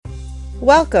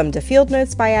Welcome to Field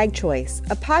Notes by Ag Choice,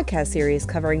 a podcast series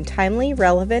covering timely,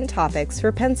 relevant topics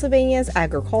for Pennsylvania's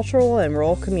agricultural and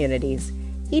rural communities.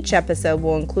 Each episode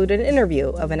will include an interview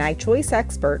of an Ag Choice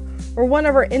expert or one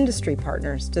of our industry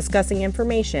partners discussing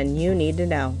information you need to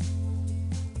know.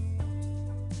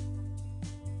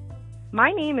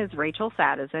 My name is Rachel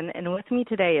Sadison, and with me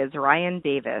today is Ryan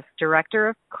Davis, Director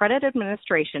of Credit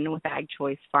Administration with Ag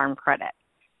Choice Farm Credit.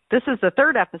 This is the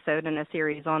third episode in a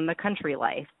series on the country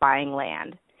life, buying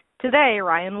land. Today,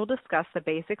 Ryan will discuss the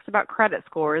basics about credit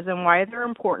scores and why they're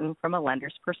important from a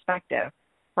lender's perspective.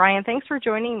 Ryan, thanks for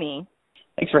joining me.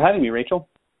 Thanks for having me, Rachel.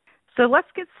 So let's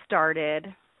get started.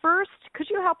 First, could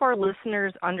you help our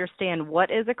listeners understand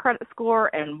what is a credit score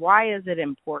and why is it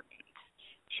important?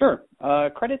 Sure. A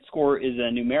credit score is a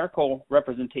numerical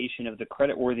representation of the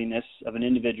creditworthiness of an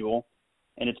individual,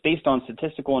 and it's based on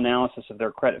statistical analysis of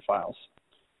their credit files.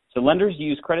 So lenders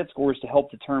use credit scores to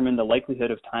help determine the likelihood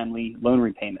of timely loan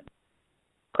repayment.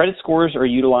 Credit scores are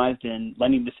utilized in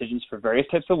lending decisions for various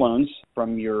types of loans,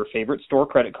 from your favorite store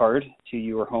credit card to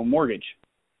your home mortgage.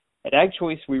 At Ag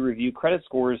Choice, we review credit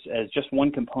scores as just one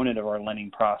component of our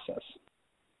lending process.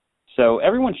 So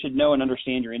everyone should know and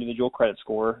understand your individual credit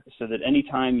score so that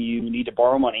anytime you need to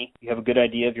borrow money, you have a good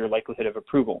idea of your likelihood of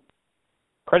approval.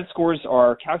 Credit scores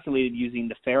are calculated using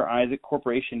the Fair Isaac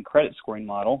Corporation credit scoring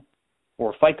model,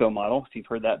 or FICO model, if you've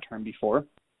heard that term before.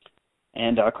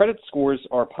 And credit scores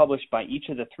are published by each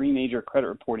of the three major credit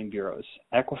reporting bureaus,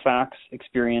 Equifax,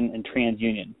 Experian, and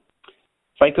TransUnion.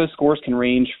 FICO scores can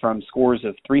range from scores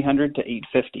of 300 to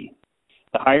 850.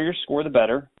 The higher your score, the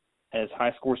better, as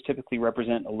high scores typically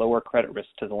represent a lower credit risk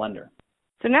to the lender.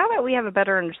 So now that we have a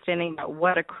better understanding about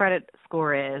what a credit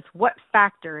score is, what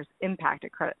factors impact a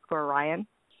credit score, Ryan?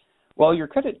 Well, your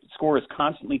credit score is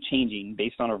constantly changing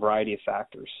based on a variety of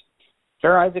factors.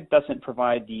 Fair Isaac doesn't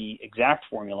provide the exact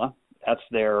formula. That's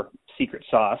their secret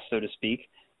sauce, so to speak.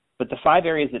 But the 5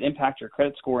 areas that impact your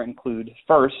credit score include,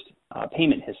 first,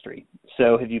 payment history.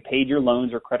 So have you paid your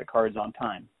loans or credit cards on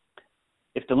time?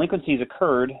 If delinquencies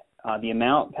occurred, the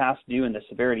amount past due and the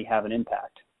severity have an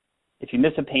impact. If you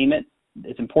miss a payment,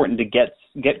 it's important to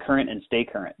get current and stay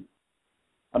current.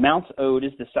 Amounts owed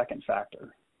is the second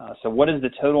factor. So what is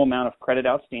the total amount of credit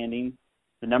outstanding,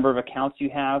 the number of accounts you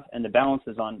have, and the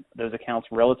balances on those accounts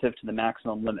relative to the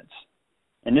maximum limits?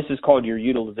 And this is called your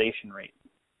utilization rate.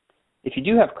 If you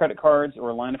do have credit cards or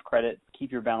a line of credit,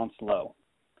 keep your balance low.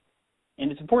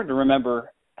 And it's important to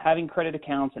remember, having credit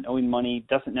accounts and owing money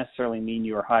doesn't necessarily mean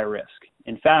you are high risk.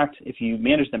 In fact, if you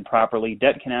manage them properly,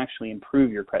 debt can actually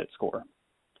improve your credit score.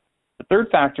 The third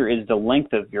factor is the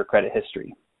length of your credit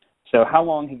history. So how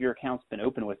long have your accounts been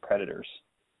open with creditors?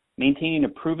 Maintaining a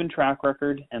proven track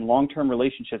record and long-term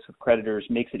relationships with creditors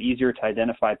makes it easier to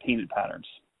identify payment patterns.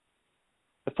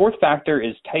 The fourth factor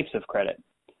is types of credit.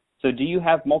 So do you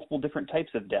have multiple different types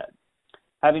of debt?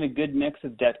 Having a good mix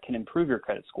of debt can improve your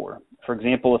credit score. For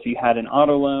example, if you had an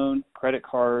auto loan, credit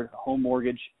card, home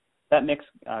mortgage, that mix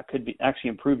could actually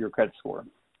improve your credit score.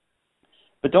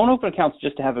 But don't open accounts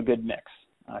just to have a good mix,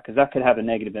 because that could have a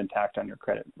negative impact on your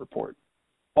credit report.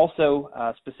 Also,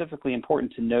 specifically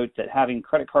important to note that having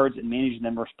credit cards and managing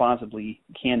them responsibly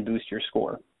can boost your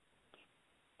score.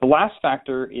 The last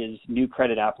factor is new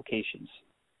credit applications.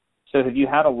 So have you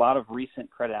had a lot of recent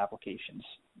credit applications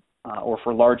or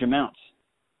for large amounts?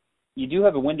 You do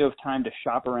have a window of time to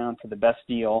shop around for the best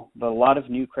deal, but a lot of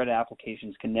new credit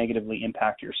applications can negatively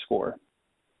impact your score.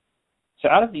 So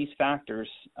out of these factors,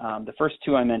 the first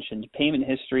two I mentioned, payment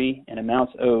history and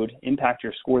amounts owed, impact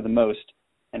your score the most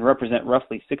and represent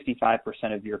roughly 65%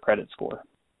 of your credit score.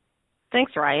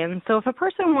 Thanks, Ryan. So if a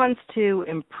person wants to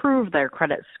improve their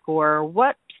credit score,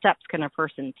 what steps can a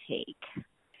person take?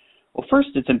 Well, first,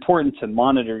 it's important to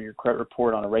monitor your credit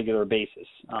report on a regular basis,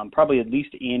 probably at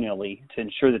least annually, to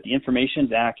ensure that the information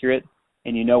is accurate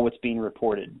and you know what's being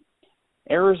reported.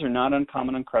 Errors are not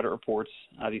uncommon on credit reports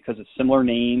because of similar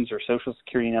names or social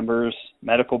security numbers,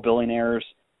 medical billing errors,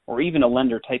 or even a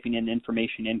lender typing in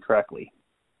information incorrectly.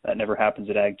 That never happens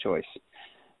at Ag Choice.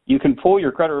 You can pull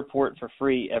your credit report for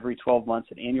free every 12 months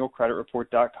at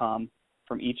annualcreditreport.com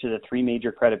from each of the three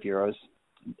major credit bureaus,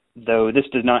 though this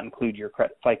does not include your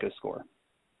FICO score.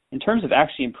 In terms of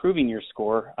actually improving your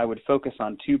score, I would focus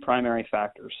on 2 primary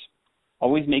factors.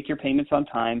 Always make your payments on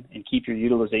time and keep your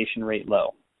utilization rate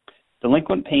low.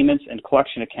 Delinquent payments and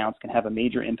collection accounts can have a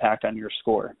major impact on your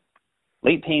score.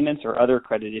 Late payments or other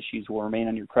credit issues will remain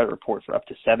on your credit report for up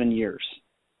to 7 years.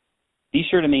 Be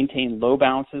sure to maintain low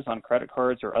balances on credit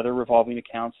cards or other revolving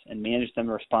accounts and manage them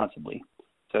responsibly.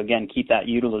 So again, keep that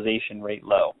utilization rate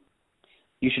low.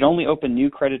 You should only open new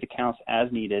credit accounts as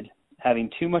needed. Having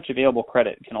too much available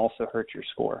credit can also hurt your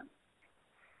score.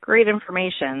 Great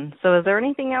information. So is there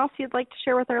anything else you'd like to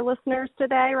share with our listeners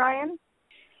today, Ryan?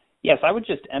 Yes, I would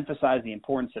just emphasize the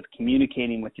importance of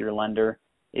communicating with your lender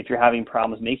if you're having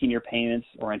problems making your payments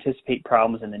or anticipate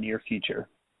problems in the near future.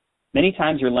 Many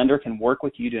times your lender can work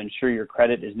with you to ensure your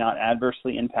credit is not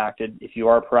adversely impacted if you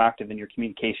are proactive in your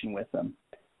communication with them.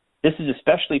 This is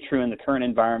especially true in the current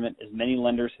environment, as many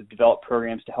lenders have developed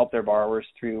programs to help their borrowers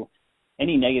through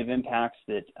any negative impacts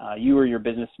that you or your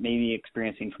business may be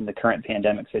experiencing from the current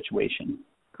pandemic situation.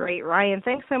 Great, Ryan.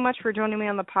 Thanks so much for joining me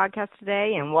on the podcast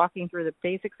today and walking through the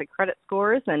basics of credit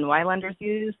scores and why lenders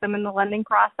use them in the lending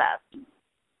process.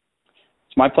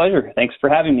 It's my pleasure. Thanks for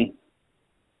having me.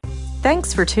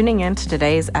 Thanks for tuning in to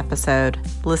today's episode.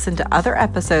 Listen to other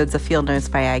episodes of Field Notes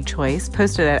by AgChoice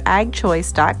posted at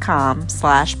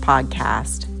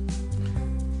agchoice.com/podcast.